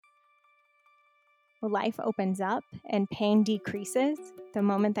life opens up and pain decreases the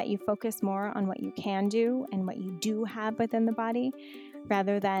moment that you focus more on what you can do and what you do have within the body,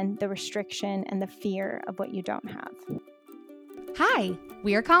 rather than the restriction and the fear of what you don't have. Hi,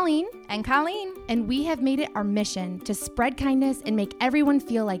 we are Colleen and Colleen, and we have made it our mission to spread kindness and make everyone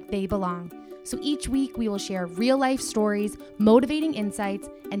feel like they belong. So each week we will share real-life stories, motivating insights,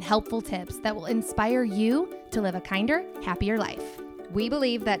 and helpful tips that will inspire you to live a kinder, happier life. We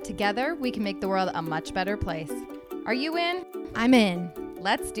believe that together we can make the world a much better place. Are you in? I'm in.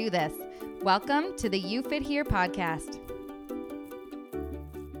 Let's do this. Welcome to the You Fit Here podcast.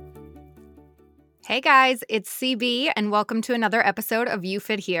 Hey guys, it's CB and welcome to another episode of You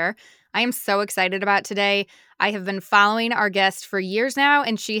Fit Here. I am so excited about today. I have been following our guest for years now,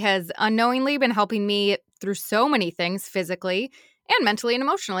 and she has unknowingly been helping me through so many things physically and mentally and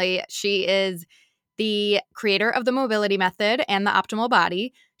emotionally. She is the creator of the Mobility Method and the Optimal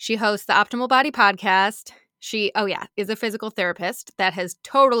Body. She hosts the Optimal Body podcast. She, is a physical therapist that has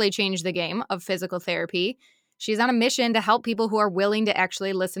totally changed the game of physical therapy. She's on a mission to help people who are willing to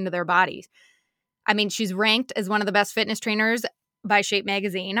actually listen to their bodies. I mean, she's ranked as one of the best fitness trainers by Shape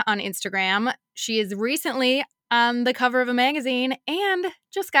Magazine on Instagram. She is recently on the cover of a magazine and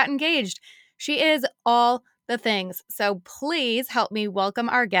just got engaged. She is all the things. So please help me welcome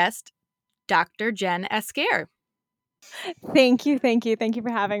our guest, Dr. Jen Esquer. Thank you for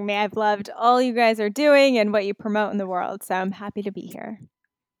having me. I've loved all you guys are doing and what you promote in the world, so I'm happy to be here.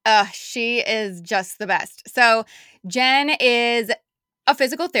 She is just the best. So Jen is a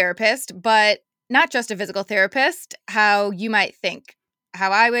physical therapist, but not just a physical therapist, how you might think.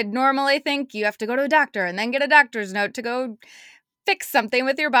 How I would normally think, you have to go to a doctor and then get a doctor's note to go fix something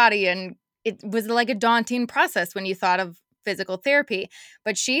with your body. And it was like a daunting process when you thought of physical therapy.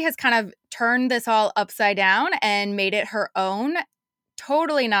 But she has kind of turned this all upside down and made it her own,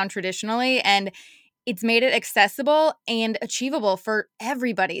 totally non-traditionally. And it's made it accessible and achievable for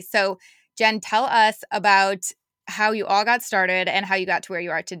everybody. So Jen, tell us about how you all got started and how you got to where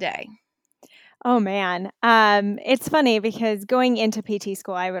you are today. Oh, man. It's funny because going into PT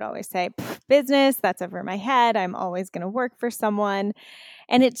school, I would always say, business, that's over my head. I'm always going to work for someone.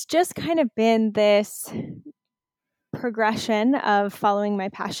 And it's just kind of been this progression of following my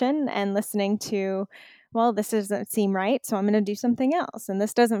passion and listening to, well, this doesn't seem right, so I'm going to do something else. And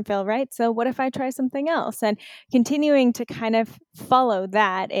this doesn't feel right, so what if I try something else? And continuing to kind of follow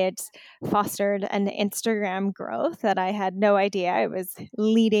that, it's fostered an Instagram growth that I had no idea I was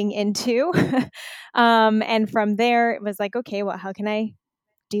leading into. And from there, it was like, okay, well, how can I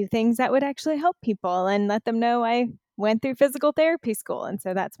do things that would actually help people and let them know I went through physical therapy school? And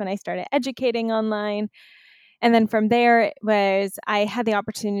so that's when I started educating online. And then from there, I had the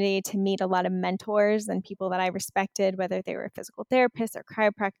opportunity to meet a lot of mentors and people that I respected, whether they were physical therapists or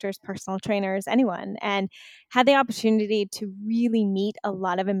chiropractors, personal trainers, anyone, and had the opportunity to really meet a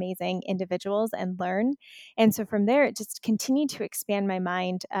lot of amazing individuals and learn. And so from there, it just continued to expand my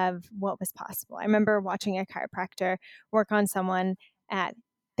mind of what was possible. I remember watching a chiropractor work on someone at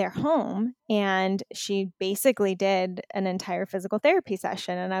their home, and she basically did an entire physical therapy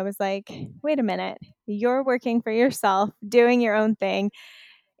session. And I was like, wait a minute, you're working for yourself, doing your own thing,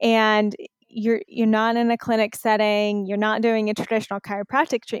 and you're not in a clinic setting, you're not doing a traditional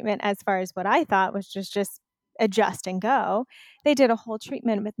chiropractic treatment as far as what I thought was just adjust and go. They did a whole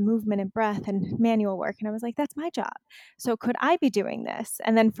treatment with movement and breath and manual work. And I was like, that's my job. So could I be doing this?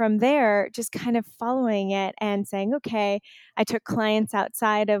 And then from there, just kind of following it and saying, okay, I took clients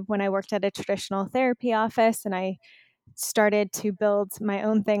outside of when I worked at a traditional therapy office, and I started to build my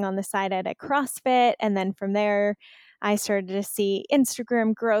own thing on the side at a CrossFit. And then from there, I started to see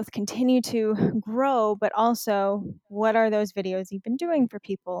Instagram growth continue to grow, but also what are those videos you've been doing for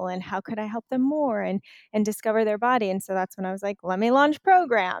people and how could I help them more and discover their body? And so that's when I was like, let me launch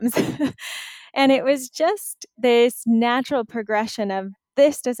programs. And it was just this natural progression of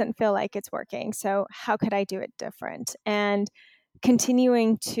this doesn't feel like it's working. So how could I do it different? And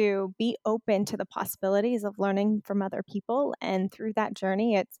continuing to be open to the possibilities of learning from other people. And through that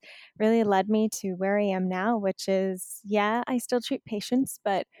journey, it's really led me to where I am now, which is, I still treat patients,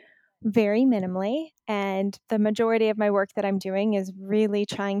 but very minimally. And the majority of my work that I'm doing is really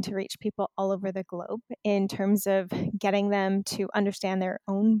trying to reach people all over the globe in terms of getting them to understand their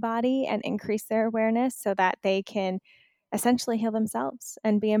own body and increase their awareness so that they can essentially heal themselves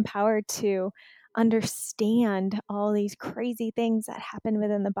and be empowered to understand all these crazy things that happen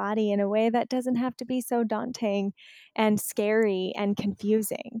within the body in a way that doesn't have to be so daunting and scary and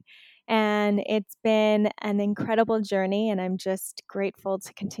confusing. And it's been an incredible journey, and I'm just grateful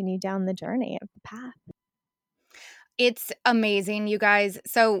to continue down the journey of the path. It's amazing, you guys.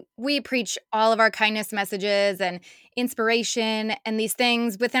 So we preach all of our kindness messages and inspiration and these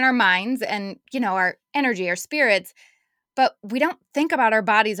things within our minds and, our energy, our spirits, but we don't think about our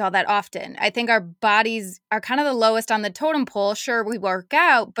bodies all that often. I think our bodies are kind of the lowest on the totem pole. Sure, we work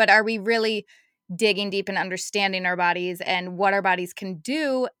out, but are we really digging deep and understanding our bodies and what our bodies can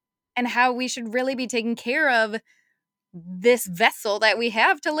do and how we should really be taking care of this vessel that we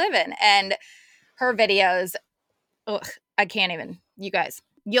have to live in? And her videos, ugh, I can't even. You guys,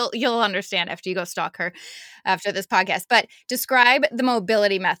 you'll understand after you go stalk her after this podcast. But describe the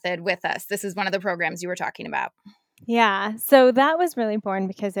mobility method with us. This is one of the programs you were talking about. Yeah. So that was really born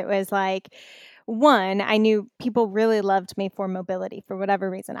because it was like, one, I knew people really loved me for mobility for whatever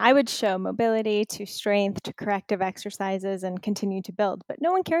reason. I would show mobility to strength to corrective exercises and continue to build, but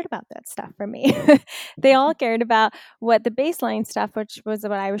no one cared about that stuff for me. They all cared about what the baseline stuff, which was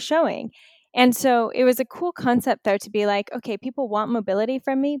what I was showing. And so it was a cool concept, though, to be like, okay, people want mobility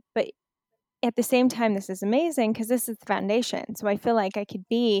from me, but at the same time, this is amazing because this is the foundation. So I feel like I could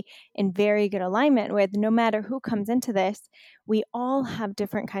be in very good alignment with no matter who comes into this, we all have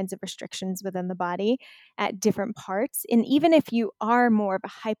different kinds of restrictions within the body at different parts. And even if you are more of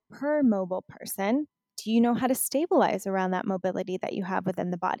a hypermobile person, do you know how to stabilize around that mobility that you have within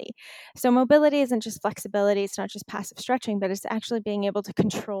the body? So mobility isn't just flexibility, it's not just passive stretching, but it's actually being able to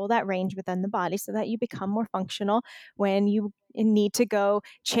control that range within the body so that you become more functional when you need to go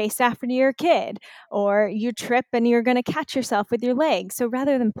chase after your kid or you trip and you're going to catch yourself with your legs. So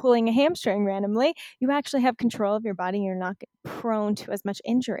rather than pulling a hamstring randomly, you actually have control of your body. You're not prone to as much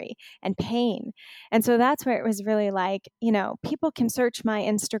injury and pain. And so that's where it was really like, people can search my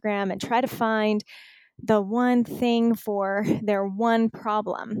Instagram and try to find the one thing for their one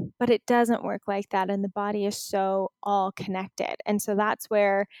problem, but it doesn't work like that. And the body is so all connected. And so that's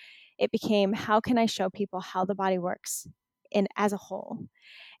where it became, how can I show people how the body works as a whole?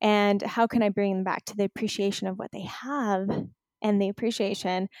 And how can I bring them back to the appreciation of what they have and the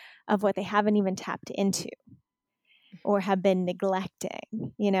appreciation of what they haven't even tapped into or have been neglecting?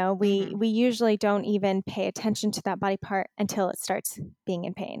 We usually don't even pay attention to that body part until it starts being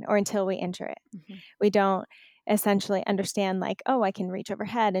in pain or until we injure it. Mm-hmm. We don't essentially understand like, oh, I can reach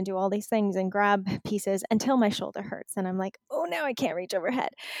overhead and do all these things and grab pieces until my shoulder hurts. And I'm like, oh, now I can't reach overhead.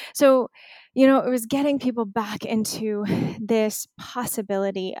 So, it was getting people back into this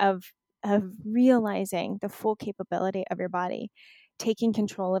possibility of realizing the full capability of your body, taking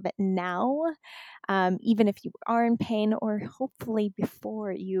control of it now, even if you are in pain or hopefully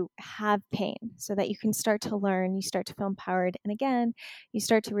before you have pain, so that you can start to learn, you start to feel empowered. And again, you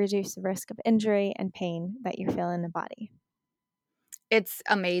start to reduce the risk of injury and pain that you feel in the body. It's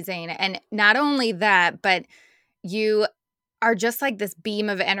amazing. And not only that, but you are just like this beam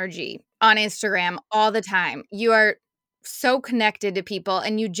of energy on Instagram all the time. You are so connected to people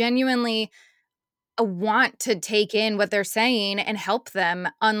and you genuinely want to take in what they're saying and help them,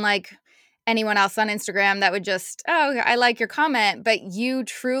 unlike anyone else on Instagram that would just, oh, I like your comment, but you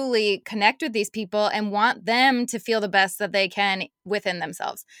truly connect with these people and want them to feel the best that they can within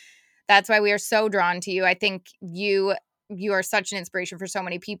themselves. That's why we are so drawn to you. I think you are such an inspiration for so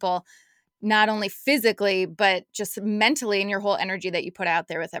many people, not only physically, but just mentally, and your whole energy that you put out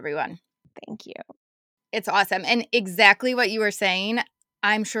there with everyone. Thank you. It's awesome. And exactly what you were saying,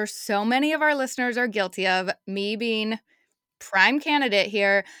 I'm sure so many of our listeners are guilty of, me being prime candidate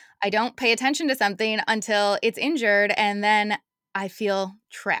here. I don't pay attention to something until it's injured, and then I feel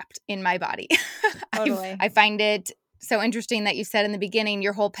trapped in my body. Totally. I find it so interesting that you said in the beginning,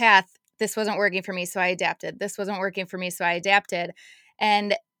 your whole path, this wasn't working for me, so I adapted. This wasn't working for me, so I adapted.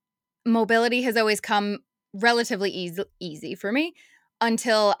 And mobility has always come relatively easy for me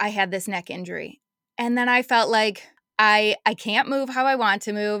until I had this neck injury. And then I felt like I can't move how I want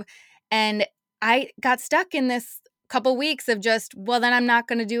to move. And I got stuck in this couple weeks of just, well, then I'm not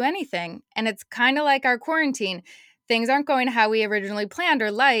going to do anything. And it's kind of like our quarantine. Things aren't going how we originally planned or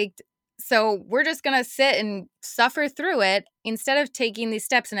liked. So we're just going to sit and suffer through it instead of taking these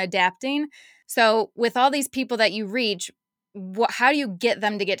steps and adapting. So with all these people that you reach, how do you get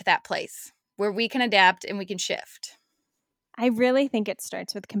them to get to that place where we can adapt and we can shift? I really think it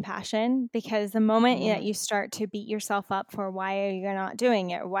starts with compassion, because the moment that you start to beat yourself up for why are you not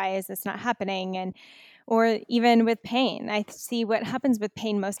doing it, why is this not happening, or even with pain, I see what happens with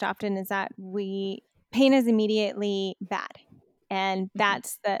pain most often is that pain is immediately bad. And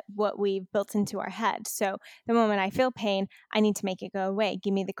that's what we've built into our head. So the moment I feel pain, I need to make it go away.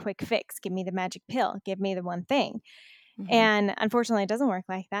 Give me the quick fix. Give me the magic pill. Give me the one thing. And unfortunately, it doesn't work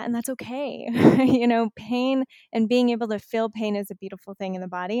like that. And that's okay. Pain and being able to feel pain is a beautiful thing in the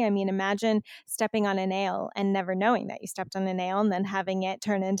body. I mean, imagine stepping on a nail and never knowing that you stepped on a nail and then having it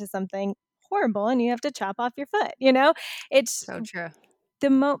turn into something horrible and you have to chop off your foot. It's So true.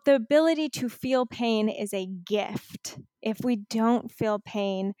 the ability to feel pain is a gift. If we don't feel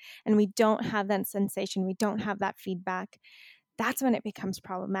pain and we don't have that sensation, we don't have that feedback, that's when it becomes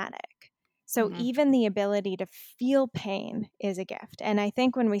problematic. So even the ability to feel pain is a gift. And I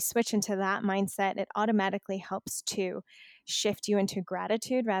think when we switch into that mindset, it automatically helps to shift you into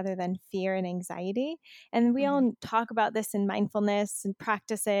gratitude rather than fear and anxiety. And we all talk about this in mindfulness and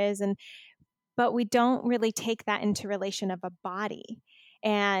practices, but we don't really take that into relation of a body.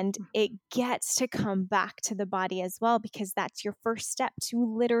 And it gets to come back to the body as well, because that's your first step to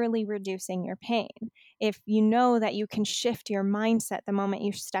literally reducing your pain. If you know that you can shift your mindset the moment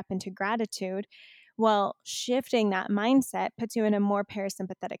you step into gratitude, well, shifting that mindset puts you in a more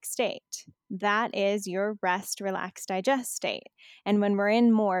parasympathetic state. That is your rest, relax, digest state. And when we're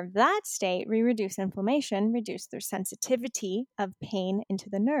in more of that state, we reduce inflammation, reduce the sensitivity of pain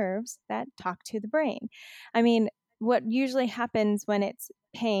into the nerves that talk to the brain. I mean, what usually happens when it's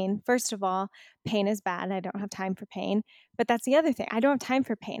pain, first of all, pain is bad. I don't have time for pain. But that's the other thing. I don't have time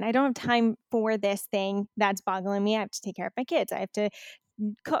for pain. I don't have time for this thing that's boggling me. I have to take care of my kids. I have to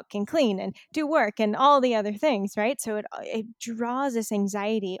cook and clean and do work and all the other things, right? So it draws this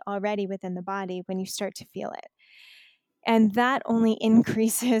anxiety already within the body when you start to feel it. And that only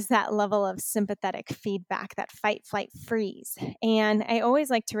increases that level of sympathetic feedback, that fight, flight, freeze. And I always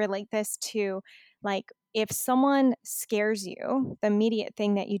like to relate this to, like, if someone scares you, the immediate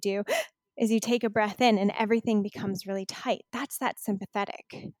thing that you do is you take a breath in and everything becomes really tight. That's that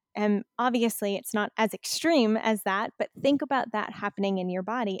sympathetic. And obviously, it's not as extreme as that, but think about that happening in your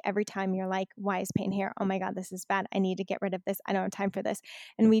body every time you're like, why is pain here? Oh my God, this is bad. I need to get rid of this. I don't have time for this.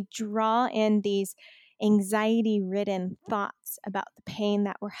 And we draw in these anxiety-ridden thoughts about the pain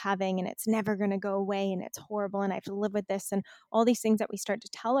that we're having, and it's never going to go away, and it's horrible, and I have to live with this, and all these things that we start to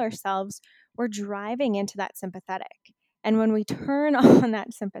tell ourselves, we're driving into that sympathetic. And when we turn on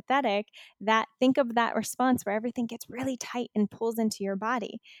that sympathetic, think of that response where everything gets really tight and pulls into your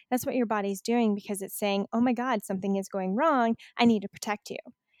body. That's what your body's doing, because it's saying, oh my God, something is going wrong. I need to protect you.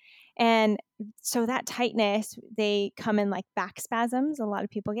 And so that tightness, they come in like back spasms. A lot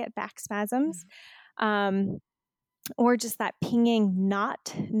of people get back spasms. Or just that pinging,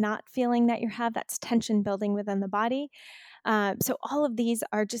 not feeling that you have, that's tension building within the body. So all of these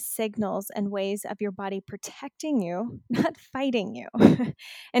are just signals and ways of your body protecting you, not fighting you.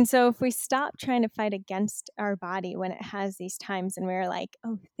 And so if we stop trying to fight against our body when it has these times and we're like,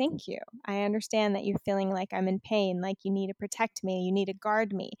 oh, thank you. I understand that you're feeling like I'm in pain, like you need to protect me, you need to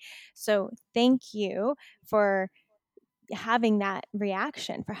guard me. So thank you for having that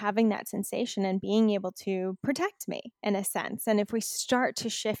reaction, for having that sensation and being able to protect me in a sense. And if we start to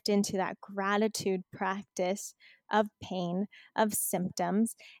shift into that gratitude practice of pain, of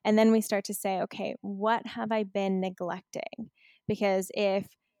symptoms, and then we start to say, okay, what have I been neglecting? Because if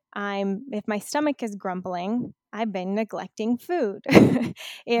my stomach is grumbling, I've been neglecting food.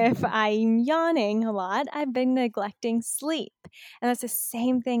 If I'm yawning a lot, I've been neglecting sleep. And that's the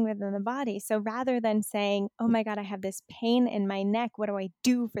same thing within the body. So rather than saying, oh my God, I have this pain in my neck, what do I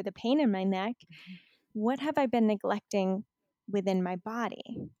do for the pain in my neck? What have I been neglecting within my body?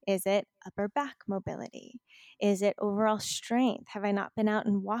 Is it upper back mobility? Is it overall strength? Have I not been out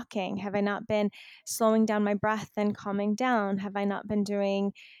and walking? Have I not been slowing down my breath and calming down? Have I not been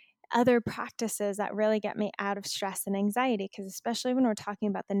doing other practices that really get me out of stress and anxiety? Because especially when we're talking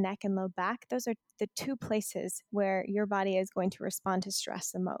about the neck and low back, those are the two places where your body is going to respond to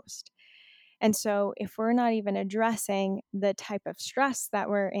stress the most. And so if we're not even addressing the type of stress that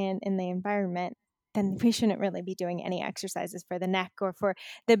we're in the environment, then we shouldn't really be doing any exercises for the neck or for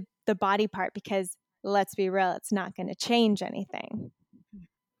the body part, because let's be real, it's not going to change anything.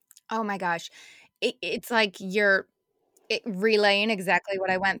 Oh my gosh. It's like you're relaying exactly what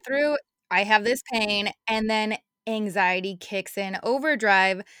I went through. I have this pain, and then anxiety kicks in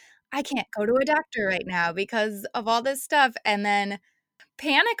overdrive. I can't go to a doctor right now because of all this stuff. And then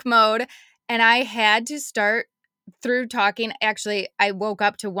panic mode. And I had to start through talking. Actually, I woke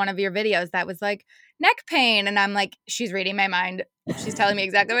up to one of your videos that was like neck pain. And I'm like, she's reading my mind. She's telling me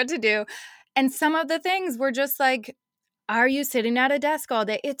exactly what to do. And some of the things were just like, are you sitting at a desk all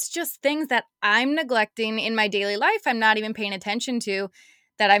day? It's just things that I'm neglecting in my daily life. I'm not even paying attention to,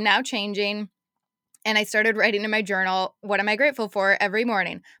 that I'm now changing. And I started writing in my journal, what am I grateful for every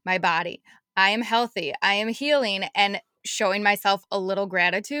morning? My body. I am healthy. I am healing, and showing myself a little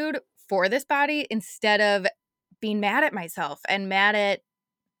gratitude for this body instead of being mad at myself and mad at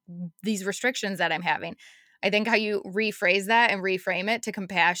these restrictions that I'm having. I think how you rephrase that and reframe it to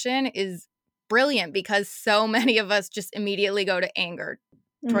compassion is brilliant, because so many of us just immediately go to anger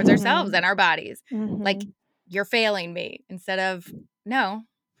towards ourselves and our bodies. Like, you're failing me, instead of, no,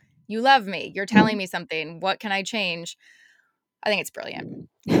 you love me. You're telling me something. What can I change? I think it's brilliant.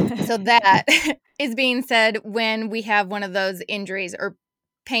 So that is being said, when we have one of those injuries or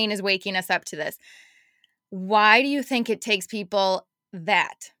pain is waking us up to this, why do you think it takes people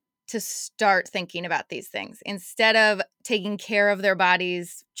that to start thinking about these things instead of taking care of their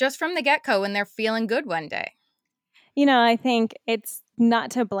bodies just from the get-go when they're feeling good one day? I think it's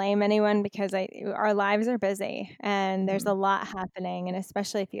not to blame anyone, because our lives are busy and there's a lot happening. And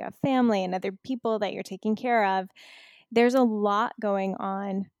especially if you have family and other people that you're taking care of, there's a lot going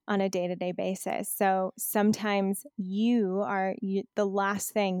on a day-to-day basis. So sometimes you are the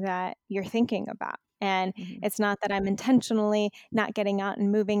last thing that you're thinking about. And it's not that I'm intentionally not getting out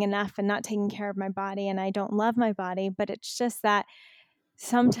and moving enough and not taking care of my body and I don't love my body, but it's just that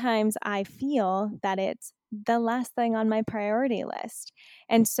sometimes I feel that it's the last thing on my priority list.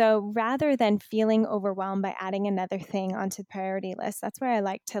 And so rather than feeling overwhelmed by adding another thing onto the priority list, that's where I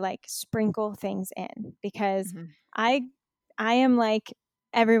like to sprinkle things in, because I am like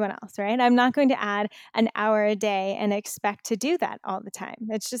everyone else, right? I'm not going to add an hour a day and expect to do that all the time.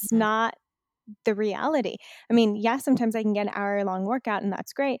 It's just not the reality. I mean, yeah, sometimes I can get an hour-long workout and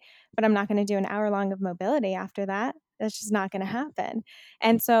that's great, but I'm not going to do an hour long of mobility after that. That's just not going to happen.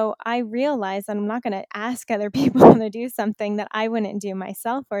 And so I realize that I'm not going to ask other people to do something that I wouldn't do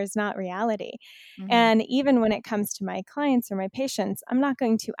myself or is not reality. And even when it comes to my clients or my patients, I'm not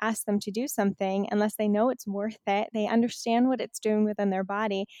going to ask them to do something unless they know it's worth it. They understand what it's doing within their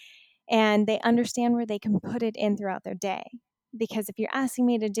body and they understand where they can put it in throughout their day. Because if you're asking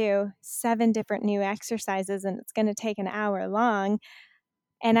me to do 7 different new exercises and it's going to take an hour long,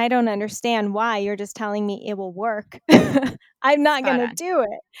 and I don't understand why, you're just telling me it will work, I'm not going to do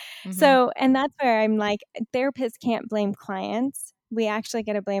it. So, and that's where I'm like, therapists can't blame clients. We actually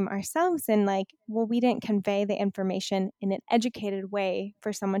got to blame ourselves and well, we didn't convey the information in an educated way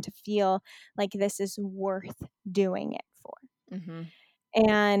for someone to feel like this is worth doing it for.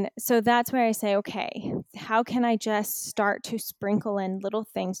 And so that's where I say, okay, how can I just start to sprinkle in little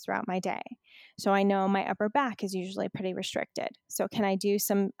things throughout my day? So I know my upper back is usually pretty restricted. So can I do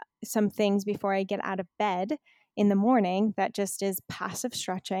some things before I get out of bed in the morning that just is passive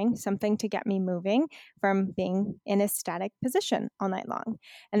stretching, something to get me moving from being in a static position all night long?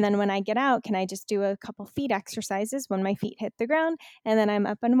 And then when I get out, can I just do a couple feet exercises when my feet hit the ground? And then I'm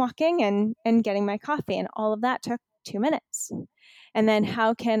up and walking and getting my coffee. And all of that took 2 minutes. And then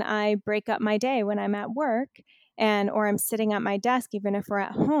how can I break up my day when I'm at work or I'm sitting at my desk, even if we're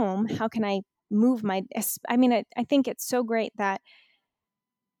at home? How can I move I think it's so great that,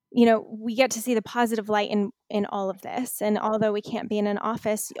 we get to see the positive light in all of this. And although we can't be in an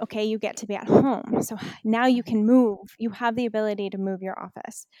office, okay, you get to be at home. So now you can move. You have the ability to move your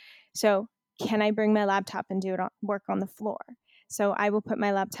office. So can I bring my laptop and work on the floor? So I will put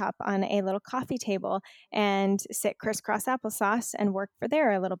my laptop on a little coffee table and sit crisscross applesauce and work for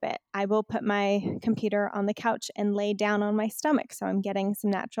there a little bit. I will put my computer on the couch and lay down on my stomach, so I'm getting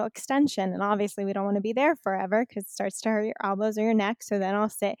some natural extension. And obviously we don't want to be there forever because it starts to hurt your elbows or your neck. So then I'll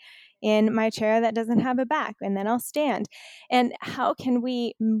sit in my chair that doesn't have a back, and then I'll stand. And how can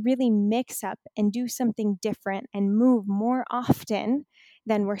we really mix up and do something different and move more often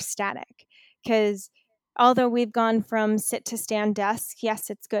than we're static? Because although we've gone from sit to stand desk, yes,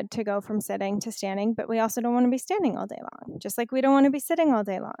 it's good to go from sitting to standing, but we also don't want to be standing all day long, just like we don't want to be sitting all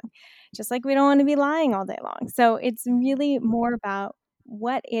day long, just like we don't want to be lying all day long. So it's really more about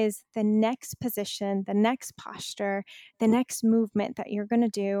what is the next position, the next posture, the next movement that you're going to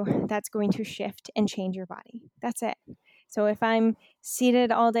do that's going to shift and change your body. That's it. So if I'm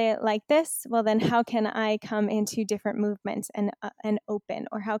seated all day like this, well, then how can I come into different movements and open?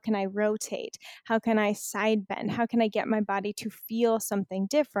 Or how can I rotate? How can I side bend? How can I get my body to feel something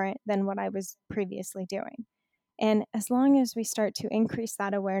different than what I was previously doing? And as long as we start to increase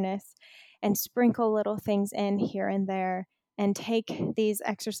that awareness and sprinkle little things in here and there and take these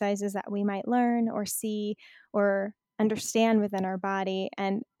exercises that we might learn or see or understand within our body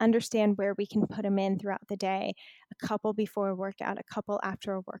and understand where we can put them in throughout the day, a couple before a workout, a couple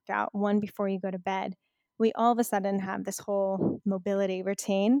after a workout, one before you go to bed, we all of a sudden have this whole mobility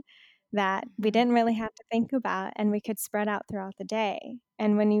routine that we didn't really have to think about, and we could spread out throughout the day.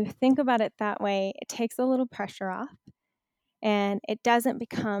 And when you think about it that way, it takes a little pressure off. and it doesn't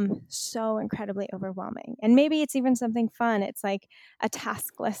become so incredibly overwhelming. And maybe it's even something fun. It's like a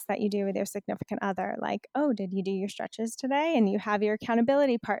task list that you do with your significant other. Like, oh, did you do your stretches today? And you have your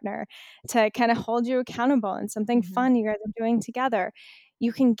accountability partner to kind of hold you accountable, and something fun you guys are doing together.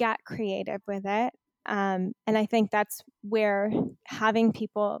 You can get creative with it. And I think that's where having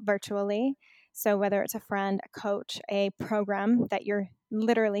people virtually, so whether it's a friend, a coach, a program that you're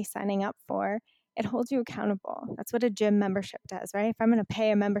literally signing up for, it holds you accountable. That's what a gym membership does, right? If I'm going to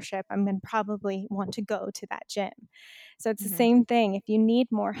pay a membership, I'm going to probably want to go to that gym. So it's the same thing. If you need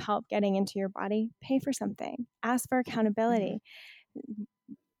more help getting into your body, pay for something. Ask for accountability.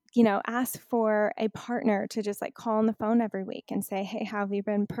 Ask for a partner to just like call on the phone every week and say, hey, how have you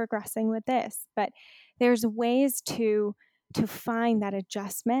been progressing with this? But there's ways to find that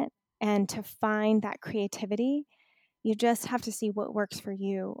adjustment and to find that creativity. You just have to see what works for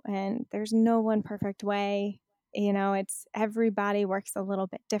you. And there's no one perfect way. It's everybody works a little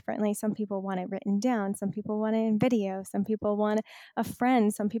bit differently. Some people want it written down. Some people want it in video. Some people want a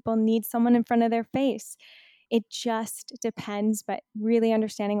friend. Some people need someone in front of their face. It just depends, but really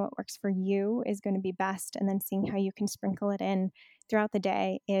understanding what works for you is going to be best. And then seeing how you can sprinkle it in throughout the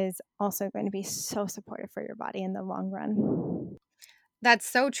day is also going to be so supportive for your body in the long run. That's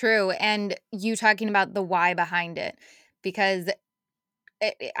so true. And you talking about the why behind it, because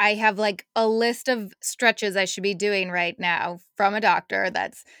I have like a list of stretches I should be doing right now from a doctor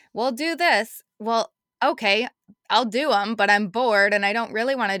that's, well, do this. Well, okay, I'll do them, but I'm bored and I don't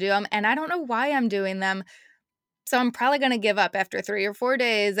really want to do them. And I don't know why I'm doing them. So I'm probably going to give up after 3 or 4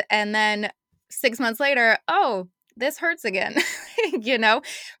 days. And then 6 months later, oh, this hurts again,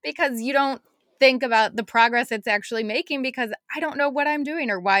 because you don't think about the progress it's actually making because I don't know what I'm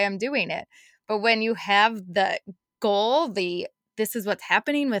doing or why I'm doing it. But when you have the goal, this is what's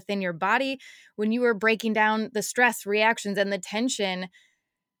happening within your body, when you are breaking down the stress reactions and the tension,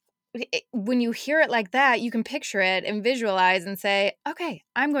 when you hear it like that, you can picture it and visualize and say, okay,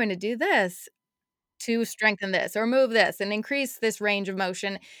 I'm going to do this to strengthen this or move this and increase this range of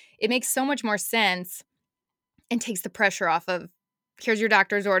motion. It makes so much more sense and takes the pressure off of, here's your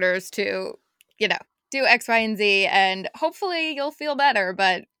doctor's orders to, do X, Y, and Z, and hopefully you'll feel better.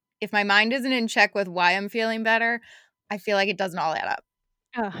 But if my mind isn't in check with why I'm feeling better, I feel like it doesn't all add up.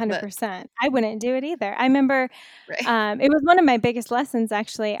 Oh, 100%. I wouldn't do it either. I remember Right. it was one of my biggest lessons,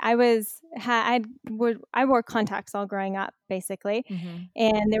 actually. I wore contacts all growing up, basically.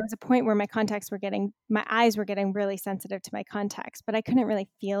 And there was a point where my eyes were getting really sensitive to my contacts, but I couldn't really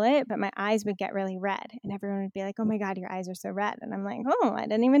feel it, but my eyes would get really red. And everyone would be like, oh my God, your eyes are so red. And I'm like, oh, I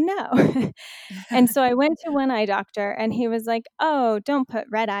didn't even know. And so I went to one eye doctor and he was like, oh, don't put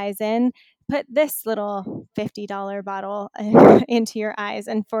red eyes in. Put this little $50 bottle into your eyes.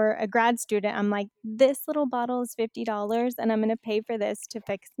 And for a grad student, I'm like, this little bottle is $50 and I'm going to pay for this to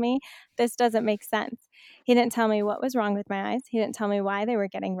fix me. This doesn't make sense. He didn't tell me what was wrong with my eyes. He didn't tell me why they were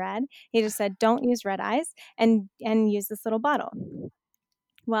getting red. He just said, don't use red eyes and use this little bottle.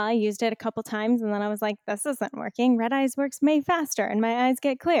 Well, I used it a couple times and then I was like, this isn't working. Red eyes works way faster and my eyes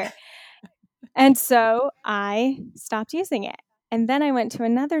get clear. And so I stopped using it. And then I went to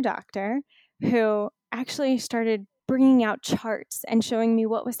another doctor who actually started bringing out charts and showing me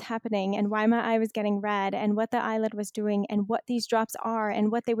what was happening and why my eye was getting red and what the eyelid was doing and what these drops are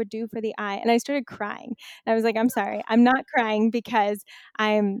and what they would do for the eye. And I started crying. And I was like, I'm sorry. I'm not crying because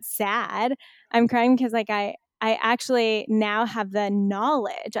I'm sad. I'm crying because I actually now have the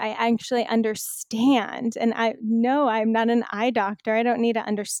knowledge. I actually understand. And I know I'm not an eye doctor. I don't need to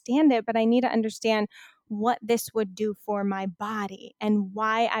understand it, but I need to understand what this would do for my body and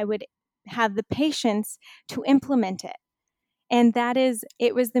why I would have the patience to implement it. And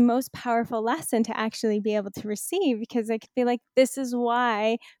it was the most powerful lesson to actually be able to receive, because I feel like this is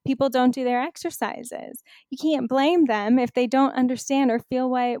why people don't do their exercises. You can't blame them if they don't understand or feel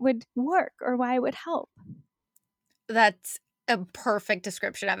why it would work or why it would help. That's a perfect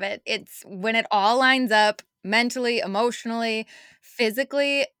description of it. It's when it all lines up mentally, emotionally,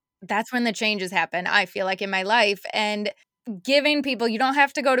 physically, that's when the changes happen, I feel like, in my life. And giving people, you don't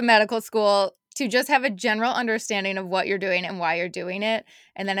have to go to medical school to just have a general understanding of what you're doing and why you're doing it.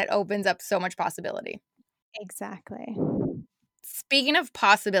 And then it opens up so much possibility. Exactly. Speaking of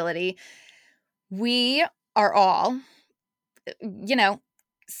possibility, we are all,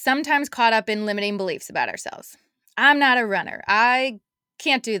 sometimes caught up in limiting beliefs about ourselves. I'm not a runner. I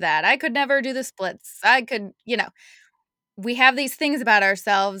can't do that. I could never do the splits. We have these things about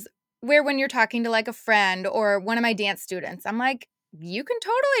ourselves where when you're talking to like a friend or one of my dance students, I'm like, you can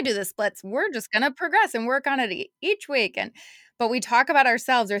totally do the splits. We're just going to progress and work on it each week. But we talk about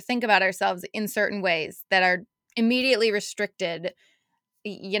ourselves or think about ourselves in certain ways that are immediately restricted.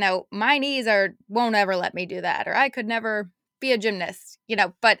 My knees won't ever let me do that, or I could never be a gymnast,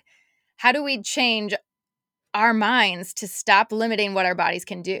 but how do we change our minds to stop limiting what our bodies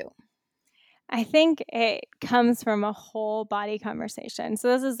can do? I think it comes from a whole body conversation. So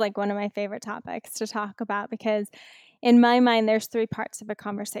this is like one of my favorite topics to talk about because in my mind, there's 3 parts of a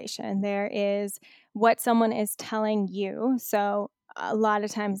conversation. There is what someone is telling you. So a lot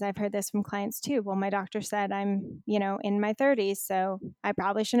of times I've heard this from clients too. Well, my doctor said I'm, in my 30s, so I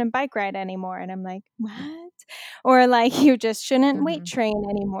probably shouldn't bike ride anymore. And I'm like, what? Or like, you just shouldn't weight train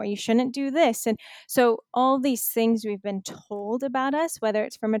anymore. You shouldn't do this. And so all these things we've been told about us, whether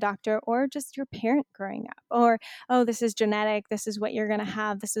it's from a doctor or just your parent growing up, or, oh, this is genetic, this is what you're going to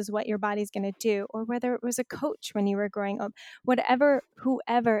have, this is what your body's going to do, or whether it was a coach when you were growing up,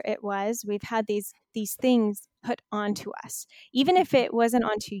 whoever it was, we've had these things put onto us. Even if it wasn't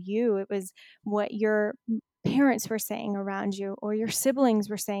onto you, it was what your parents were saying around you or your siblings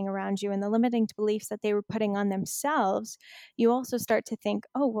were saying around you and the limiting beliefs that they were putting on themselves. You also start to think,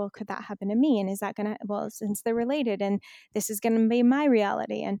 oh, well, could that happen to me? And is that going to, well, since they're related and this is going to be my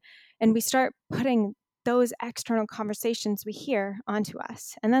reality. And we start putting those external conversations we hear onto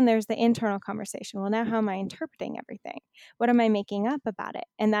us. And then there's the internal conversation. Well, now how am I interpreting everything? What am I making up about it?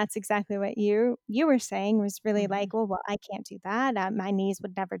 And that's exactly what you were saying was really like, well, I can't do that. My knees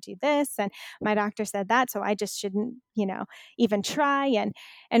would never do this. And my doctor said that, so I just shouldn't, even try.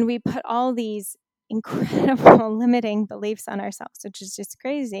 And we put all these incredible limiting beliefs on ourselves, which is just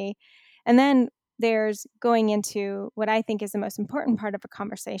crazy. And then there's going into what I think is the most important part of a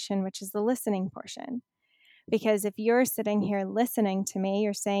conversation, which is the listening portion. Because if you're sitting here listening to me,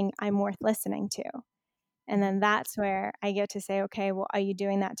 you're saying, I'm worth listening to. And then that's where I get to say, okay, well, are you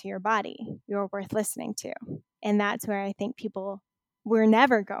doing that to your body? You're worth listening to. And that's where I think we're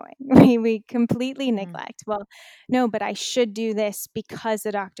never going. We completely neglect. Well, no, but I should do this because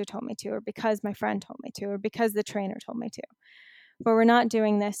the doctor told me to, or because my friend told me to, or because the trainer told me to. But we're not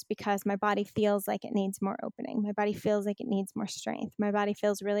doing this because my body feels like it needs more opening. My body feels like it needs more strength. My body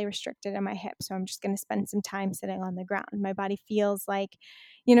feels really restricted in my hips, so I'm just going to spend some time sitting on the ground. My body feels like,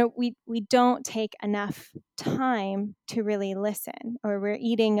 we don't take enough time to really listen, or we're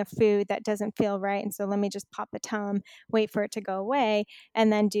eating a food that doesn't feel right, and so let me just pop a Tum, wait for it to go away,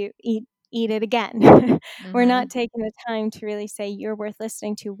 and then eat it again. We're not taking the time to really say, you're worth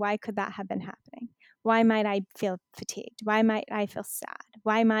listening to. Why could that have been happening? Why might I feel fatigued? Why might I feel sad?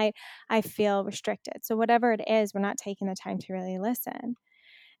 Why might I feel restricted? So whatever it is, we're not taking the time to really listen.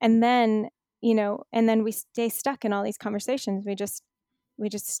 And then, and then we stay stuck in all these conversations. We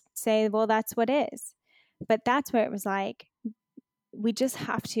just say, well, that's what is. But that's where it was like, we just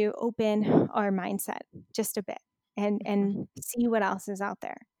have to open our mindset just a bit and see what else is out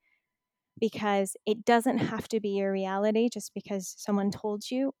there. Because it doesn't have to be your reality just because someone told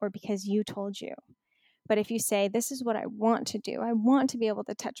you or because you told you. But if you say, this is what I want to do, I want to be able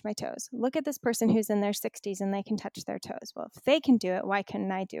to touch my toes. Look at this person who's in their 60s and they can touch their toes. Well, if they can do it, why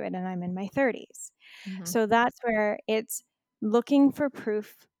couldn't I do it? And I'm in my 30s. So that's where it's looking for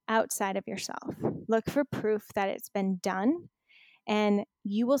proof outside of yourself. Look for proof that it's been done. And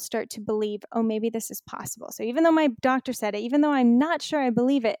you will start to believe, oh, maybe this is possible. So even though my doctor said it, even though I'm not sure I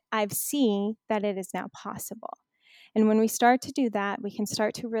believe it, I've seen that it is now possible. And when we start to do that, we can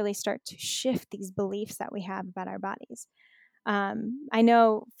start to shift these beliefs that we have about our bodies. I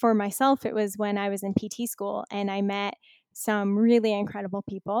know for myself, it was when I was in PT school and I met some really incredible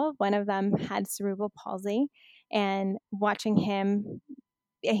people. One of them had cerebral palsy, and watching him,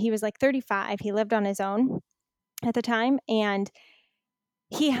 he was like 35. He lived on his own at the time, and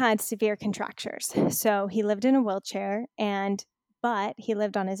he had severe contractures. So he lived in a wheelchair, but he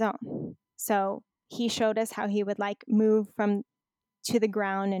lived on his own. So he showed us how he would like move to the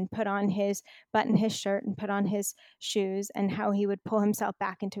ground and button his shirt and put on his shoes, and how he would pull himself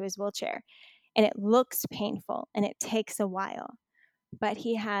back into his wheelchair. And it looks painful and it takes a while, but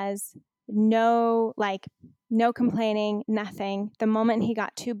he has no complaining, nothing. The moment he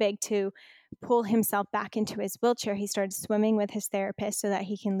got too big to pull himself back into his wheelchair, he started swimming with his therapist so that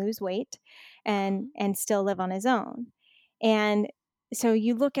he can lose weight and still live on his own. And so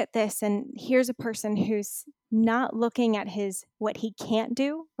you look at this, and here's a person who's not looking at what he can't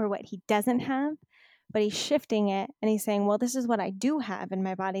do or what he doesn't have, but he's shifting it and he's saying, well, this is what I do have in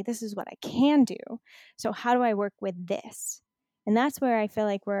my body. This is what I can do. So how do I work with this? And that's where I feel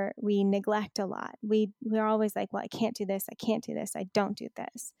like we neglect a lot. We're always like, well, I can't do this. I can't do this. I don't do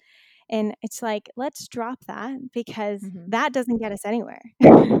this. And it's like, let's drop that, because Mhm. that doesn't get us anywhere.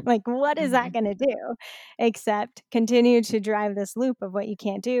 Like, what is that Mhm. going to do except continue to drive this loop of what you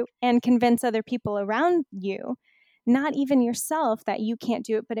can't do and convince other people around you, not even yourself, that you can't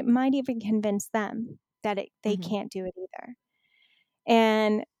do it, but it might even convince them that they Mhm. can't do it either.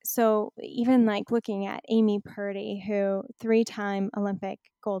 And so even like looking at Amy Purdy, who 3-time Olympic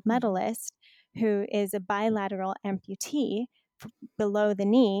gold medalist, who is a bilateral amputee below the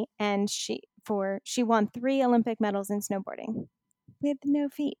knee, and she won 3 Olympic medals in snowboarding with no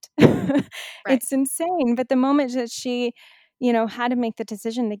feet. Right. It's insane. But the moment that she, had to make the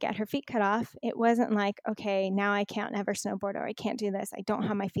decision to get her feet cut off, it wasn't like, okay, now I can't never snowboard, or I can't do this. I don't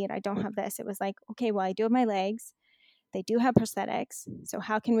have my feet. I don't have this. It was like, okay, well, I do have my legs. They do have prosthetics. So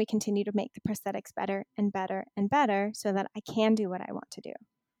how can we continue to make the prosthetics better and better and better so that I can do what I want to do?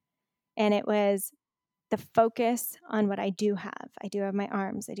 And it was the focus on what I do have. I do have my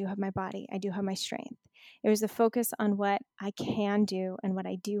arms. I do have my body. I do have my strength. It was the focus on what I can do and what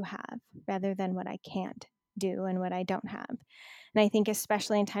I do have, rather than what I can't do and what I don't have. And I think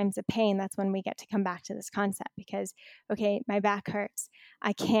especially in times of pain, that's when we get to come back to this concept, because, okay, my back hurts.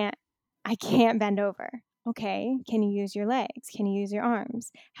 I can't bend over. Okay, can you use your legs? Can you use your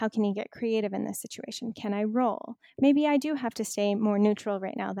arms? How can you get creative in this situation? Can I roll? Maybe I do have to stay more neutral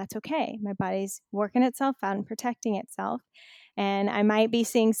right now. That's okay. My body's working itself out and protecting itself. And I might be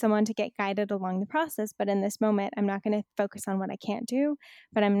seeing someone to get guided along the process, but in this moment, I'm not going to focus on what I can't do,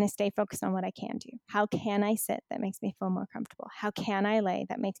 but I'm going to stay focused on what I can do. How can I sit that makes me feel more comfortable? How can I lay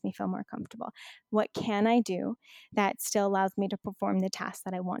that makes me feel more comfortable? What can I do that still allows me to perform the task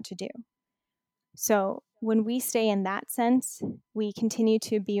that I want to do? So when we stay in that sense, we continue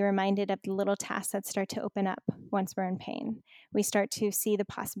to be reminded of the little tasks that start to open up once we're in pain. We start to see the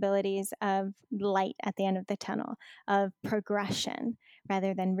possibilities of light at the end of the tunnel, of progression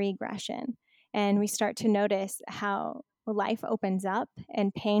rather than regression. And we start to notice how life opens up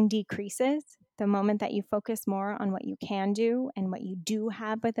and pain decreases the moment that you focus more on what you can do and what you do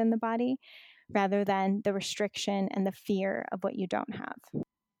have within the body, rather than the restriction and the fear of what you don't have.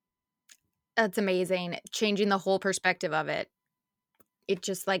 That's amazing. Changing the whole perspective of it. It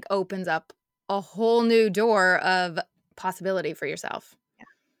just like opens up a whole new door of possibility for yourself.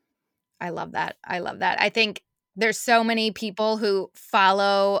 I love that. I love that. I think there's so many people who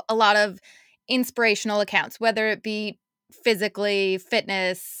follow a lot of inspirational accounts, whether it be physically,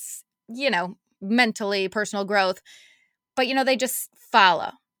 fitness, mentally, personal growth. But, they just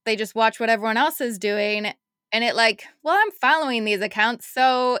follow. They just watch what everyone else is doing. And it like, well, I'm following these accounts,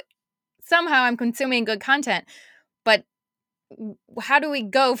 so somehow I'm consuming good content. But how do we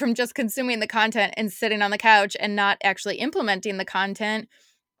go from just consuming the content and sitting on the couch and not actually implementing the content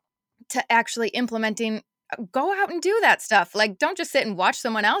to actually implementing? Go out and do that stuff. Like, don't just sit and watch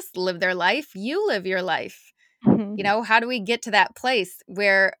someone else live their life. You live your life. Mhm. How do we get to that place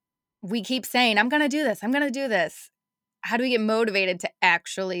where we keep saying, I'm going to do this, I'm going to do this? How do we get motivated to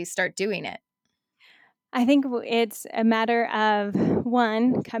actually start doing it? I think it's a matter of,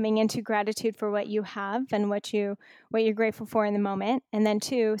 one, coming into gratitude for what you have and what you're grateful for in the moment, and then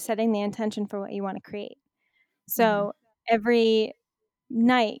two, setting the intention for what you want to create. Mhm. So every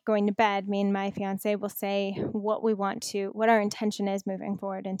night going to bed, me and my fiance will say what our intention is moving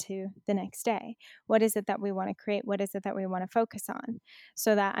forward into the next day. What is it that we want to create? What is it that we want to focus on?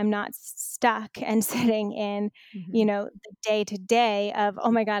 So that I'm not stuck and sitting in, Mhm. the day to day of,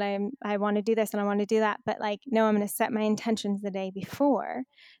 oh my God, I want to do this and I want to do that. But like, no, I'm going to set my intentions the day before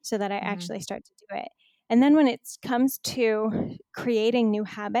so that I Mhm. actually start to do it. And then when it comes to creating new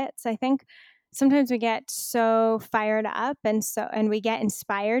habits, I think sometimes we get so fired up and we get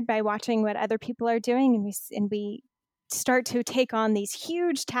inspired by watching what other people are doing, and we start to take on these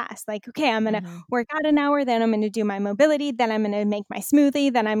huge tasks, like, okay, I'm going to Mhm. work out an hour, then I'm going to do my mobility, then I'm going to make my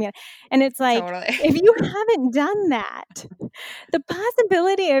smoothie, then I'm going to, and it's like, Totally. if you haven't done that, the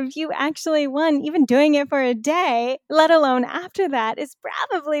possibility of you actually, one, even doing it for a day, let alone after that, is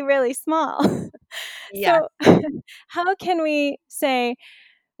probably really small. Yeah. So how can we say,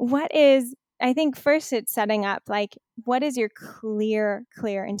 what is, I think first it's setting up, like, what is your clear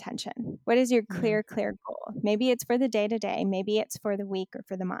intention? What is your Mhm. clear goal? Maybe it's for the day to day, maybe it's for the week or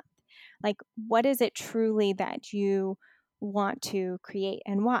for the month. Like, what is it truly that you want to create,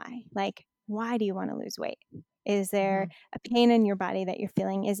 and why? Like, why do you want to lose weight? Is there Mhm. a pain in your body that you're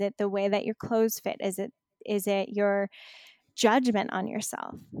feeling? Is it the way that your clothes fit? Is it your judgment on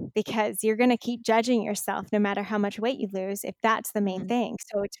yourself, because you're going to keep judging yourself no matter how much weight you lose, if that's the main Mhm. thing.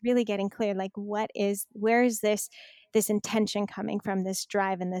 So it's really getting clear, like, where is this intention coming from, this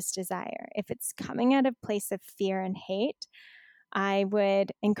drive and this desire? If it's coming out of place of fear and hate, I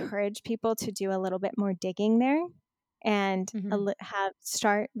would encourage people to do a little bit more digging there and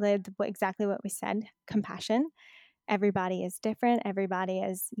start with exactly what we said, compassion. Everybody is different. Everybody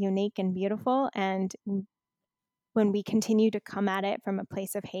is unique and beautiful. And when we continue to come at it from a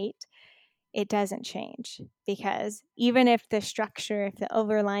place of hate, it doesn't change, because even if the structure, if the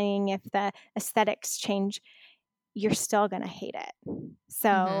overlying, if the aesthetics change, you're still going to hate it.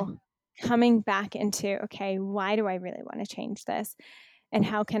 So coming back into, okay, why do I really want to change this? And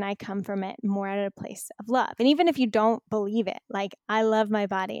how can I come from it more at a place of love? And even if you don't believe it, like, I love my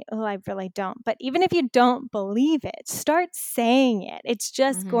body. Oh, I really don't. But even if you don't believe it, start saying it. It's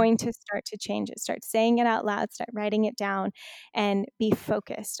just going to start to change it. Start saying it out loud, start writing it down, and be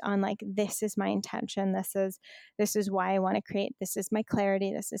focused on, like, this is my intention. This is why I want to create. This is my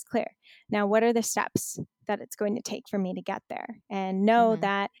clarity. This is clear. Now, what are the steps that it's going to take for me to get there? And know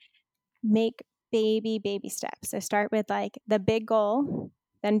that make baby steps. So start with, like, the big goal,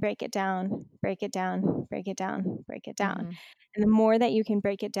 then break it down, break it down, break it down, break it down. And the more that you can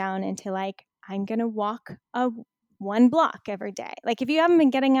break it down into, like, I'm going to walk one block every day. Like, if you haven't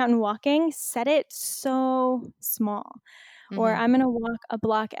been getting out and walking, set it so small. Or I'm going to walk a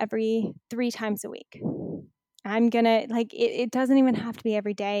block every 3 times a week. I'm going to, like, it doesn't even have to be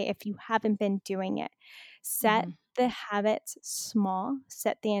every day if you haven't been doing it. Set the habits small,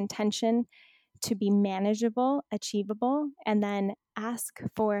 set the intention to be manageable, achievable, and then ask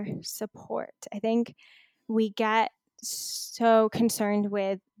for support. I think we get so concerned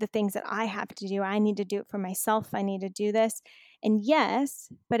with the things that I have to do. I need to do it for myself. I need to do this. And yes,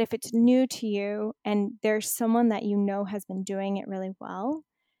 but if it's new to you and there's someone that you know has been doing it really well,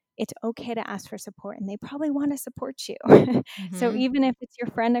 it's okay to ask for support, and they probably want to support you. So even if it's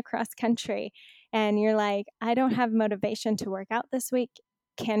your friend across country and you're like, I don't have motivation to work out this week,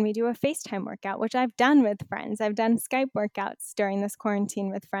 can we do a FaceTime workout? Which I've done with friends. I've done Skype workouts during this quarantine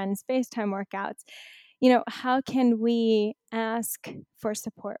with friends, FaceTime workouts. How can we ask for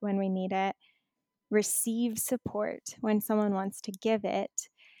support when we need it, receive support when someone wants to give it,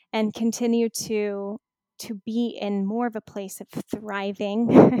 and continue to be in more of a place of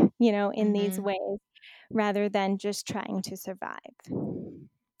thriving, in these ways, rather than just trying to survive.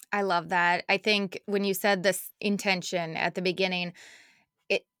 I love that. I think when you said this intention at the beginning,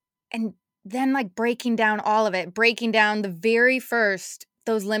 and then, like, breaking down all of it, breaking down the very first,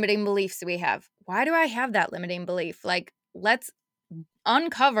 those limiting beliefs we have. Why do I have that limiting belief? Like, let's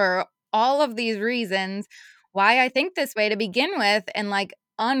uncover all of these reasons why I think this way to begin with, and, like,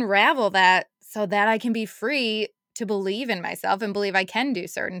 unravel that so that I can be free to believe in myself and believe I can do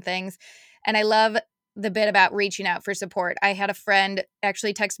certain things. And I love the bit about reaching out for support. I had a friend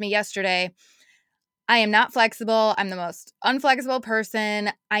actually text me yesterday, I am not flexible. I'm the most unflexible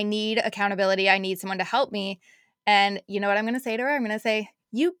person. I need accountability. I need someone to help me. And you know what I'm going to say to her? I'm going to say,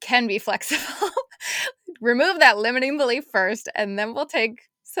 you can be flexible. Remove that limiting belief first, and then we'll take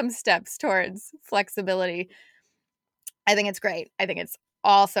some steps towards flexibility. I think it's great. I think it's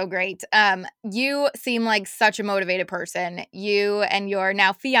also great. You seem like such a motivated person. You and your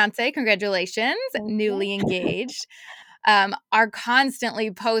now fiance, congratulations, newly engaged, are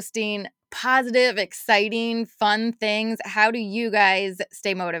constantly posting positive, exciting, fun things. How do you guys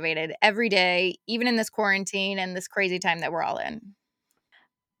stay motivated every day, even in this quarantine and this crazy time that we're all in?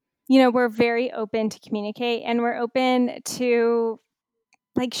 We're very open to communicate, and we're open to,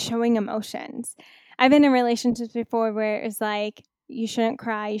 like, showing emotions. I've been in relationships before where it's like, you shouldn't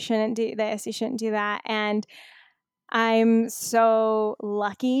cry, you shouldn't do this, you shouldn't do that. And I'm so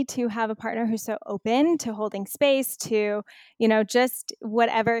lucky to have a partner who's so open to holding space, to, just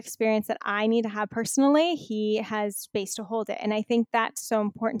whatever experience that I need to have personally, he has space to hold it. And I think that's so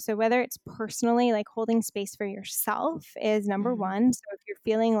important. So whether it's personally, like, holding space for yourself is number one. So if you're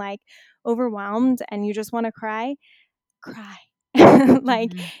feeling, like, overwhelmed and you just want to cry.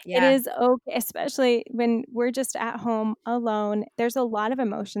 Like, it is okay, especially when we're just at home alone. There's a lot of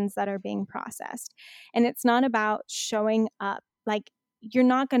emotions that are being processed, and it's not about showing up. Like, you're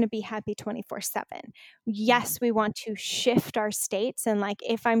not going to be happy 24/7. Yes, we want to shift our states, and, like,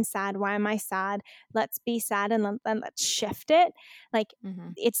 if I'm sad, why am I sad? Let's be sad, and then let's shift it. Like,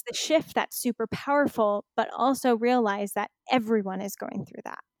 it's the shift that's super powerful, but also realize that everyone is going through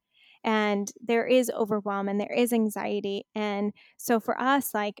that. And there is overwhelm and there is anxiety. And so for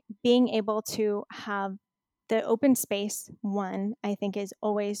us, like, being able to have the open space, one, I think is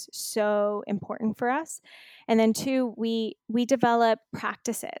always so important for us. And then two, we develop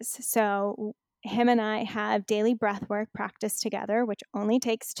practices. So him and I have daily breath work practice together, which only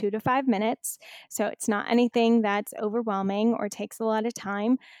takes 2 to 5 minutes. So it's not anything that's overwhelming or takes a lot of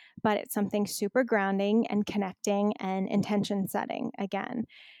time, but it's something super grounding and connecting and intention setting again.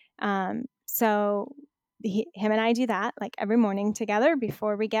 So him and I do that like every morning together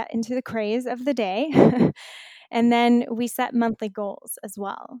before we get into the craze of the day. And then we set monthly goals as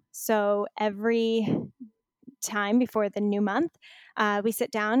well. So every time before the new month, we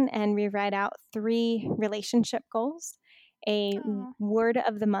sit down and we write out 3 relationship goals, a Oh. word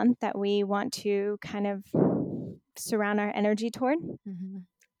of the month that we want to kind of surround our energy toward, Mhm.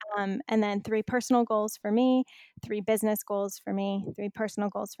 and then 3 personal goals for me, 3 business goals for me, 3 personal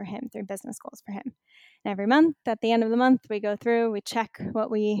goals for him, 3 business goals for him. And every month, at the end of the month, we go through, we check what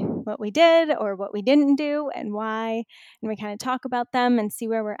we did or what we didn't do and why, and we kind of talk about them and see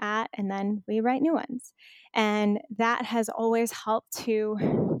where we're at, and then we write new ones. And that has always helped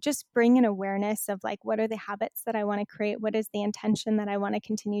to just bring an awareness of like, what are the habits that I want to create? What is the intention that I want to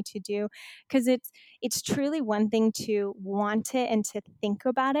continue to do? Because it's truly one thing to want it and to think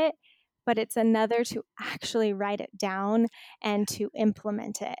about it, but it's another to actually write it down and to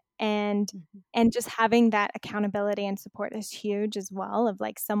implement it. Mhm. And just having that accountability and support is huge as well, of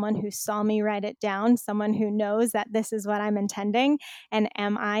like someone who saw me write it down, someone who knows that this is what I'm intending, and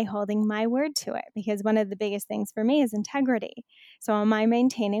am I holding my word to it? Because one of the biggest things for me is integrity. So am I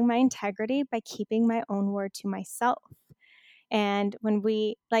maintaining my integrity by keeping my own word to myself? And when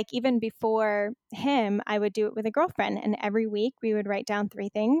we, like, even before him, I would do it with a girlfriend. And every week we would write down 3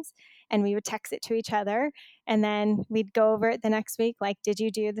 things and we would text it to each other. And then we'd go over it the next week, like, did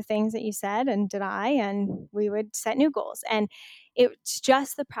you do the things that you said? And did I? And we would set new goals. And it's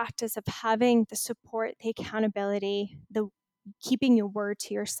just the practice of having the support, the accountability, the keeping your word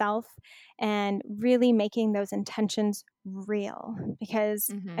to yourself and really making those intentions real. Because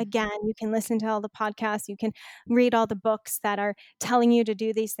Mhm. again, you can listen to all the podcasts, you can read all the books that are telling you to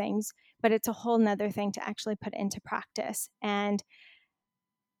do these things, but it's a whole nother thing to actually put into practice. And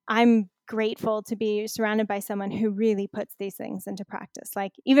I'm grateful to be surrounded by someone who really puts these things into practice,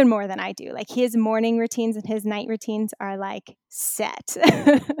 like even more than I do. Like his morning routines and his night routines are like set.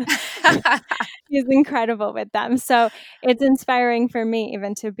 He's incredible with them. So it's inspiring for me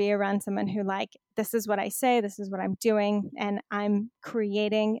even to be around someone who, like, this is what I say, this is what I'm doing, and I'm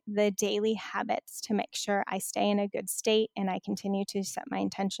creating the daily habits to make sure I stay in a good state and I continue to set my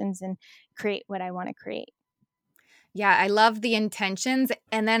intentions and create what I want to create. Yeah, I love the intentions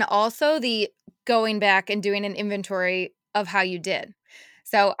and then also the going back and doing an inventory of how you did.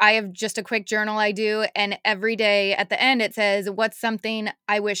 So I have just a quick journal I do, and every day at the end it says, what's something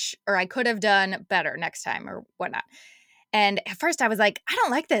I wish or I could have done better next time or whatnot. And at first I was like, I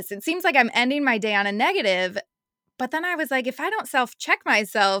don't like this. It seems like I'm ending my day on a negative. But then I was like, if I don't self check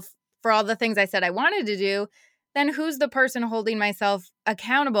myself for all the things I said I wanted to do, then who's the person holding myself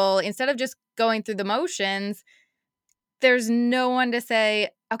accountable? Instead of just going through the motions, there's no one to say,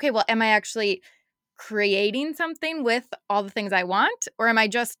 okay, well, am I actually creating something with all the things I want? Or am I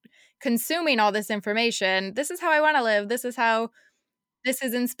just consuming all this information? This is how I want to live. This is how this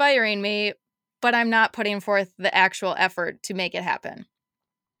is inspiring me, but I'm not putting forth the actual effort to make it happen.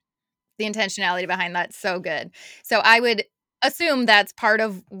 The intentionality behind that's so good. So I would assume that's part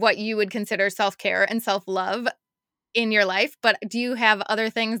of what you would consider self-care and self-love in your life, but do you have other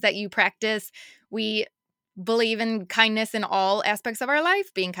things that you practice? We believe in kindness in all aspects of our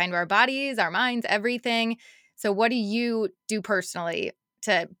life, being kind to our bodies, our minds, everything. So what do you do personally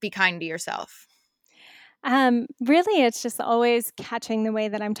to be kind to yourself? Really, it's just always catching the way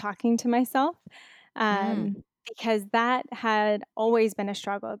that I'm talking to myself, Mm. because that had always been a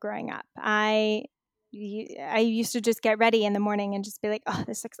struggle growing up. I used to just get ready in the morning and just be like, "Oh,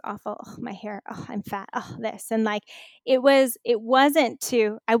 this looks awful. Oh, my hair. Oh, I'm fat. Oh, this." And like I wasn't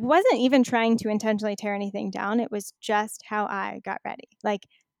even trying to intentionally tear anything down. It was just how I got ready. Like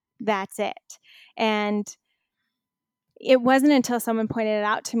that's it. And it wasn't until someone pointed it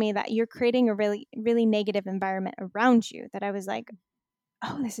out to me that you're creating a really, really negative environment around you that I was like,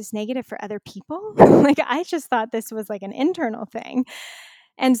 oh, this is negative for other people? Like, I just thought this was like an internal thing.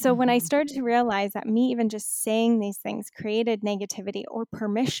 And so when I Mhm. started to realize that me even just saying these things created negativity or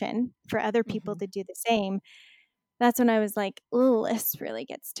permission for other people Mhm. to do the same, that's when I was like, oh, this really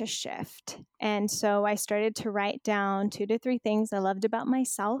gets to shift. And so I started to write down 2 to 3 things I loved about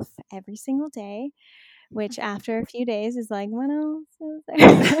myself every single day, which after a few days is like, what else is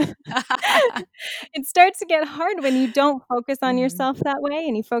there? It starts to get hard when you don't focus on Mhm. yourself that way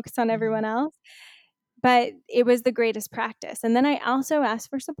and you focus on Mhm. everyone else. But it was the greatest practice. And then I also asked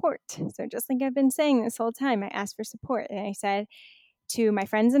for support. So just like I've been saying this whole time, I asked for support and I said, to my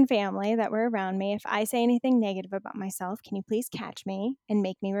friends and family that were around me, if I say anything negative about myself, can you please catch me and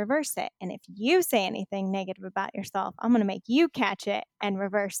make me reverse it? And if you say anything negative about yourself, I'm going to make you catch it and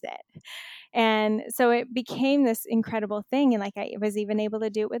reverse it. And so it became this incredible thing. And like I was even able to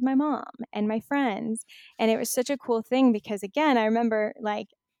do it with my mom and my friends. And it was such a cool thing because, again, I remember like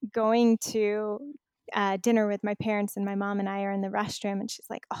going to dinner with my parents, and my mom and I are in the restroom, and she's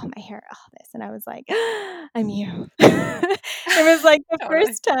like, "Oh, my hair, oh, this." And I was like, I'm you. It was like the Totally.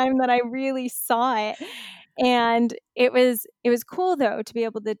 first time that I really saw it. And it was cool though to be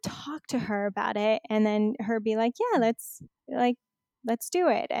able to talk to her about it, and then her be like, "Yeah, let's do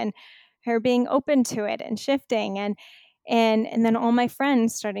it." And her being open to it and shifting, and then all my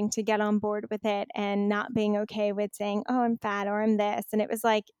friends starting to get on board with it and not being okay with saying, "Oh, I'm fat," or "I'm this." And it was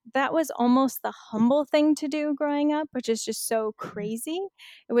like that was almost the humble thing to do growing up, which is just so crazy.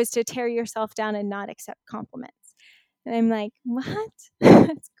 It was to tear yourself down and not accept compliments. And I'm like, "What?"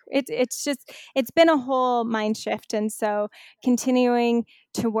 It's been a whole mind shift. And so continuing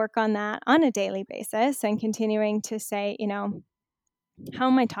to work on that on a daily basis and continuing to say, how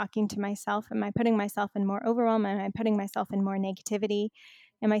am I talking to myself? Am I putting myself in more overwhelm? Am I putting myself in more negativity?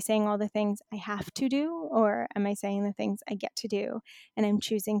 Am I saying all the things I have to do, or am I saying the things I get to do and I'm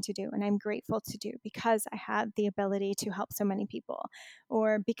choosing to do and I'm grateful to do because I have the ability to help so many people,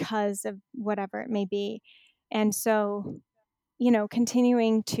 or because of whatever it may be? And so,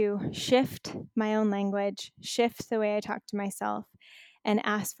 continuing to shift my own language, shift the way I talk to myself, and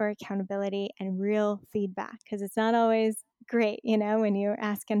ask for accountability and real feedback, because it's not always great, when you're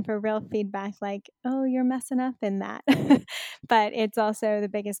asking for real feedback, like, "Oh, you're messing up in that." But it's also the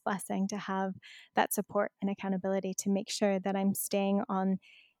biggest blessing to have that support and accountability to make sure that I'm staying on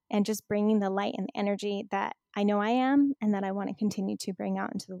and just bringing the light and energy that I know I am and that I want to continue to bring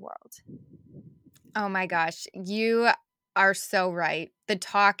out into the world. Oh my gosh, you are so right. The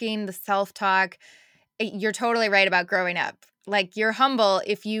talking, the self-talk, you're totally right about growing up. Like, you're humble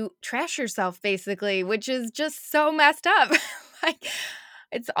if you trash yourself, basically, which is just so messed up. Like,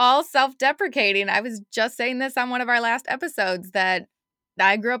 it's all self-deprecating. I was just saying this on one of our last episodes that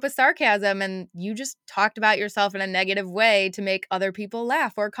I grew up with sarcasm, and you just talked about yourself in a negative way to make other people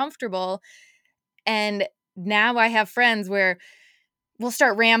laugh or comfortable. And now I have friends where we'll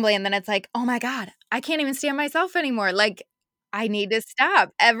start rambling, and then it's like, "Oh my god, I can't even stand myself anymore." Like, I need to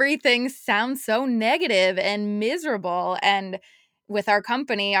stop. Everything sounds so negative and miserable, and with our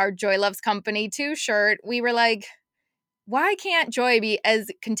company, our Joy Loves Company Too shirt, we were like, why can't joy be as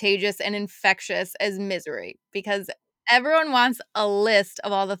contagious and infectious as misery? Because everyone wants a list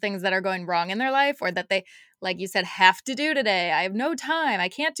of all the things that are going wrong in their life, or that they, like you said, have to do today. I have no time. I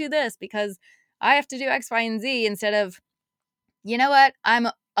can't do this because I have to do X, Y, and Z, instead of, you know what? I'm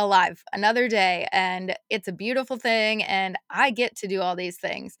alive another day, and it's a beautiful thing, and I get to do all these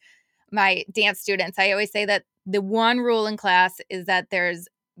things. My dance students, I always say that the one rule in class is that there's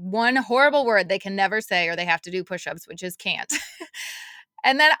one horrible word they can never say, or they have to do push-ups, which is can't.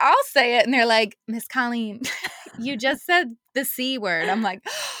 And then I'll say it, and they're like, "Miss Colleen, you just said the C word." I'm like,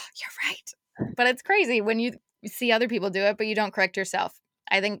 oh, "You're right." But it's crazy when you see other people do it, but you don't correct yourself.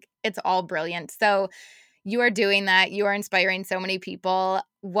 I think it's all brilliant. So you are doing that. You are inspiring so many people.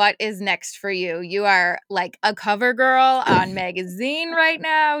 What is next for you? You are like a cover girl on magazine right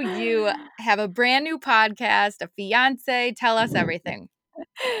now. You have a brand new podcast, a fiance. Tell us everything.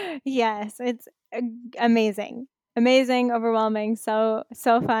 Yes, it's amazing. Amazing, overwhelming, so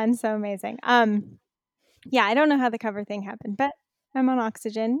fun, so amazing. Yeah, I don't know how the cover thing happened, but I'm on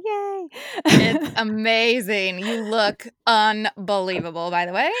oxygen. Yay. It's amazing. You look unbelievable, by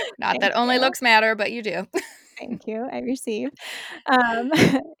the way. Not Thank that only you. looks matter, but you do. Thank you. I receive. Um,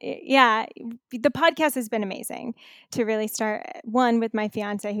 yeah, the podcast has been amazing to really start one with my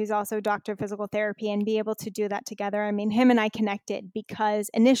fiance, who's also a doctor of physical therapy, and be able to do that together. I mean, him and I connected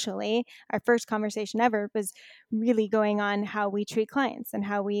because initially our first conversation ever was really going on how we treat clients and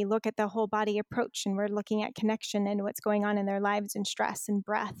how we look at the whole body approach. And we're looking at connection and what's going on in their lives and stress and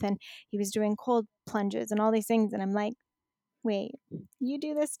breath. And he was doing cold plunges and all these things. And I'm like, wait, you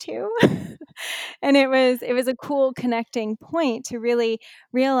do this too? And it was a cool connecting point to really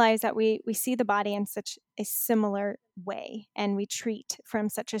realize that we see the body in such a similar way, and we treat from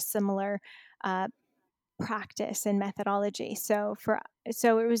such a similar uh, practice and methodology. So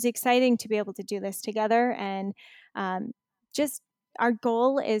it was exciting to be able to do this together. And um, just our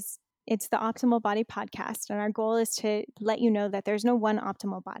goal is, it's the Optimal Body Podcast, and our goal is to let you know that there's no one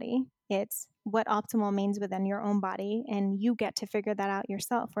optimal body. It's what optimal means within your own body, and you get to figure that out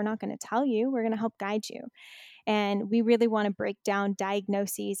yourself. We're not going to tell you, we're going to help guide you. And we really want to break down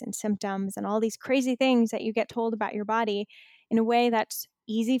diagnoses and symptoms and all these crazy things that you get told about your body in a way that's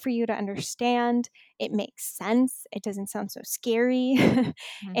easy for you to understand. It makes sense. It doesn't sound so scary.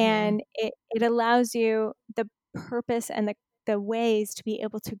 And it allows you the purpose and the ways to be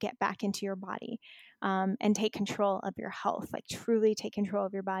able to get back into your body, and take control of your health, like truly take control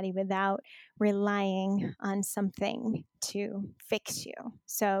of your body without relying on something to fix you.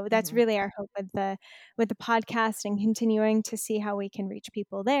 So that's really our hope with the podcast, and continuing to see how we can reach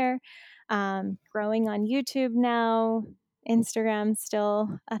people there. Growing on YouTube now, Instagram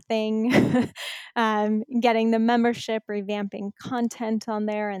still a thing. Getting the membership, revamping content on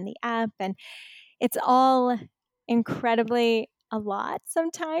there and the app, and it's all incredibly a lot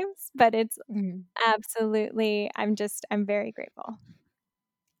sometimes, but it's absolutely, I'm very grateful.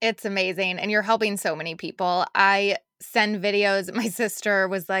 It's amazing. And you're helping so many people. I send videos. My sister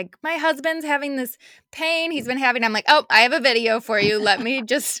was like, my husband's having this pain. He's been having, I'm like, oh, I have a video for you. Let me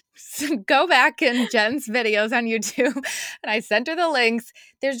just go back in Jen's videos on YouTube. And I sent her the links.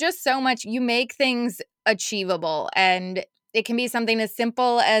 There's just so much. You make things achievable. And it can be something as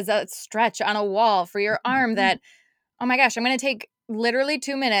simple as a stretch on a wall for your arm that, oh my gosh, I'm going to take literally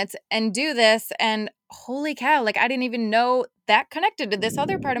 2 minutes and do this. And holy cow, like I didn't even know that connected to this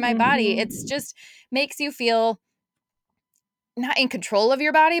other part of my body. It's just makes you feel not in control of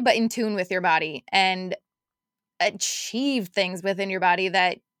your body, but in tune with your body and achieve things within your body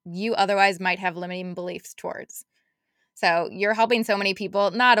that you otherwise might have limiting beliefs towards. So you're helping so many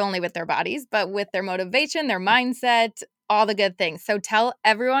people, not only with their bodies, but with their motivation, their mindset, all the good things. So tell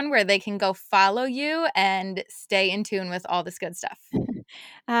everyone where they can go follow you and stay in tune with all this good stuff.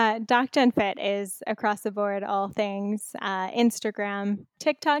 Doc Jen Fit is across the board, all things. Instagram,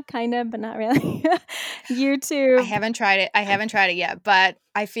 TikTok, kind of, but not really. YouTube. I haven't tried it yet, but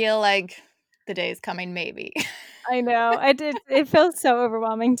I feel like the day is coming, maybe. I know. It feels so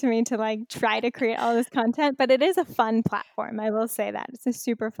overwhelming to me to like try to create all this content, but it is a fun platform. I will say that. It's a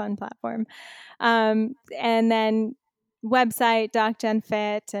super fun platform. And then website, Doc Jen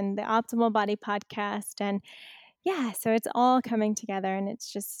Fit, and the Optimal Body podcast. And yeah, so it's all coming together and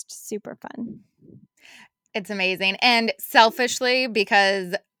it's just super fun. It's amazing. And selfishly,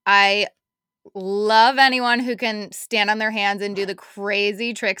 because I love anyone who can stand on their hands and do the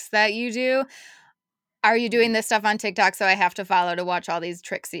crazy tricks that you do. Are you doing this stuff on TikTok? So I have to follow to watch all these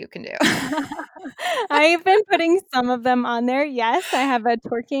tricks that you can do. I've been putting some of them on there. Yes, I have a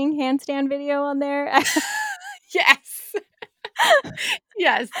twerking handstand video on there. Yes.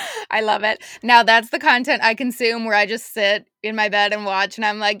 Yes, I love it. Now that's the content I consume where I just sit in my bed and watch and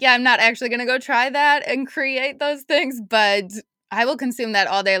I'm like, yeah, I'm not actually going to go try that and create those things, but I will consume that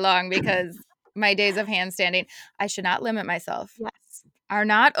all day long because my days of handstanding, I should not limit myself. Yes. Are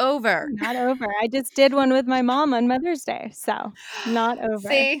not over. Not over. I just did one with my mom on Mother's Day, so not over.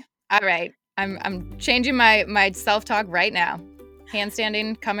 See? All right. I'm changing my self-talk right now.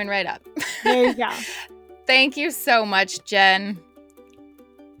 Handstanding coming right up. There you go. Thank you so much, Jen.